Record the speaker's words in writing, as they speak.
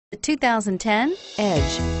The 2010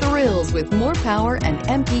 Edge thrills with more power and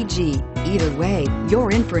MPG. Either way,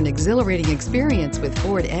 you're in for an exhilarating experience with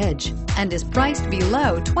Ford Edge and is priced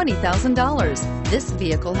below $20,000. This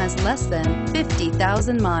vehicle has less than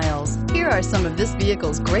 50,000 miles. Here are some of this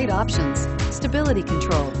vehicle's great options: stability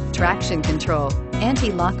control, traction control,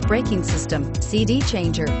 anti-lock braking system, CD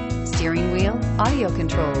changer, steering wheel audio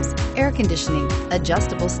controls, air conditioning,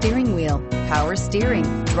 adjustable steering wheel, power steering,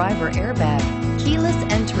 driver airbag, keyless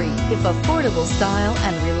entry. If affordable style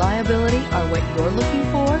and reliability are what you're looking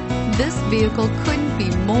for, this vehicle couldn't be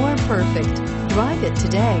more perfect. Drive it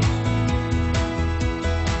today.